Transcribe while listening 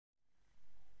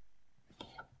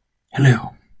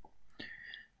Hello.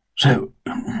 So,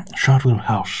 Shotwell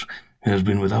House has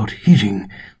been without heating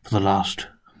for the last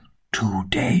 2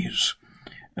 days.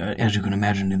 As you can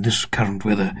imagine, in this current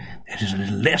weather, that is a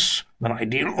little less than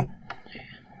ideal.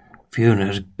 Fiona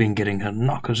has been getting her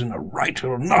knockers in a right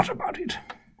or not about it.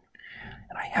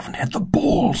 And I haven't had the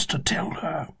balls to tell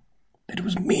her that it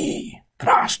was me that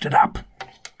asked it up.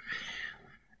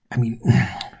 I mean,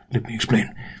 let me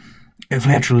explain.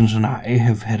 Flatulence and I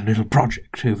have had a little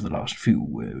project over the last few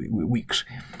weeks.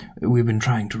 We've been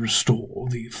trying to restore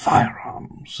the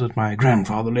firearms that my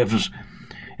grandfather left us,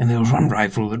 and there was one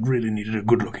rifle that really needed a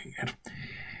good looking at.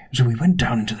 So we went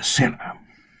down into the cellar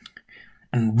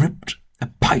and ripped a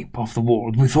pipe off the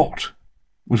wall that we thought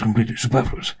was completely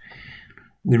superfluous.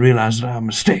 We realized our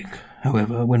mistake,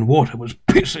 however, when water was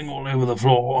pissing all over the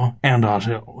floor and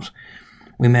ourselves.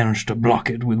 We managed to block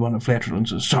it with one of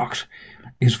Flatulence's socks.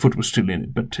 His foot was still in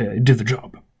it, but it did the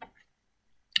job.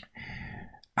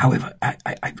 However,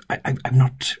 I've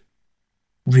not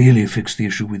really fixed the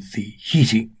issue with the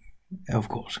heating, of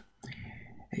course.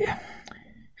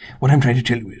 What I'm trying to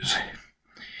tell you is,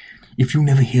 if you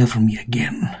never hear from me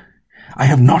again, I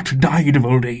have not died of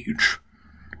old age.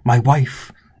 My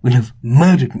wife will have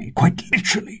murdered me, quite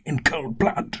literally, in cold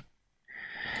blood.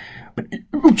 But,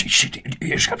 oh, shit,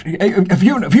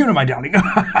 Fiona, my darling.